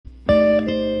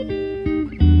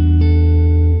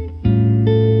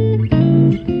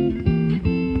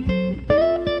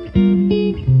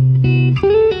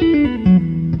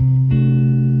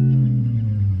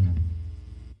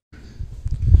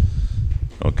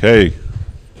Okay.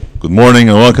 Good morning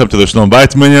and welcome to the Shalom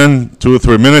Bayit Minyan. 2 or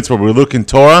 3 minutes where we look in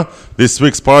Torah. This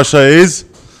week's parasha is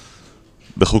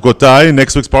the Chukotai.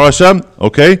 Next week's parasha,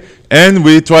 okay? And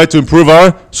we try to improve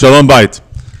our Shalom Bayit.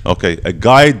 Okay, a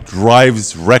guy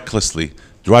drives recklessly,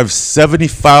 drives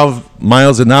 75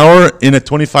 miles an hour in a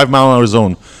 25-mile-an-hour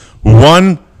zone.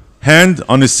 One hand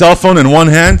on his cell phone and one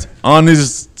hand on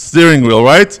his steering wheel,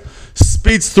 right?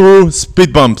 Speeds through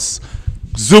speed bumps,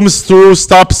 zooms through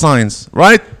stop signs,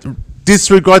 right?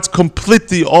 Disregards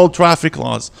completely all traffic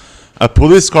laws. A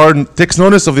police car takes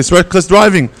notice of this reckless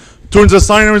driving, turns the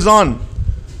signals on.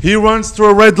 He runs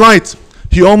through a red light.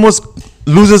 He almost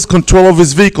loses control of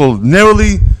his vehicle,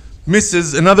 narrowly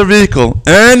misses another vehicle,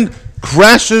 and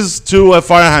crashes to a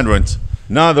fire hydrant.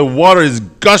 Now the water is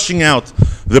gushing out.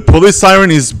 The police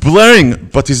siren is blaring,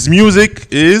 but his music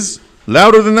is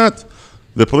louder than that.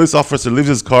 The police officer leaves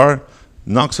his car,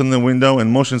 knocks on the window,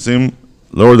 and motions him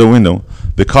lower the window.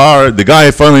 The guy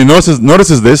finally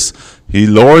notices this. He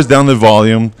lowers down the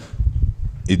volume.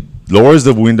 He lowers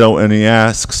the window and he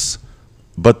asks,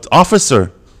 "But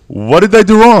officer, what did I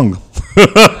do wrong?"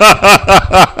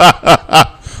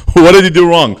 What did he do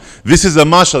wrong? This is a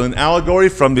mashal, an allegory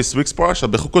from this week's parasha,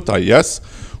 Bechukotai, yes?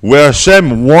 Where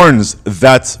Hashem warns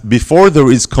that before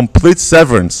there is complete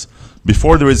severance,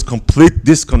 before there is complete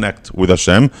disconnect with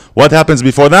Hashem, what happens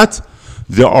before that?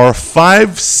 There are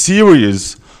 5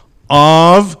 series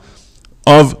of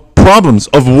problems,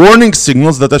 of warning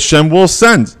signals that Hashem will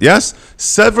send. Yes?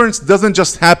 Severance doesn't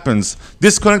just happen.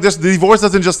 Disconnect, divorce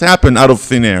doesn't just happen out of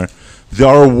thin air. There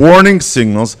are warning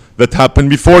signals that happen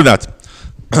before that.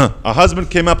 A husband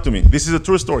came up to me. This is a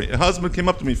true story. A husband came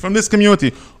up to me from this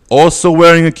community, also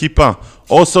wearing a kippah,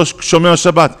 also shomer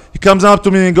Shabbat. He comes up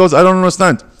to me and he goes, "I don't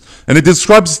understand." And he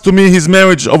describes to me his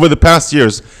marriage over the past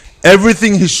years.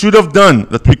 Everything he should have done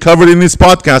that we covered in this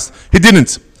podcast, he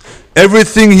didn't.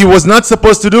 Everything he was not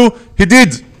supposed to do, he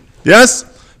did. Yes?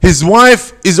 His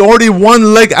wife is already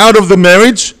one leg out of the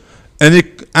marriage, and he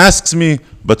asks me,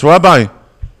 "But Rabbi,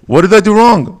 what did I do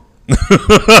wrong?"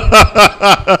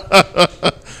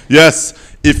 Yes,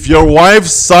 if your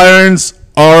wife's sirens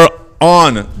are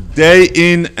on day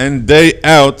in and day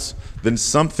out, then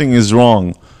something is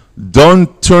wrong.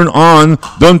 Don't turn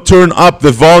up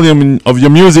the volume of your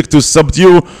music to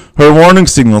subdue her warning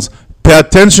signals. Pay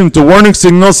attention to warning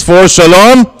signals for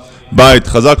Shalom Bayit.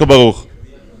 Chazak u'Baruch.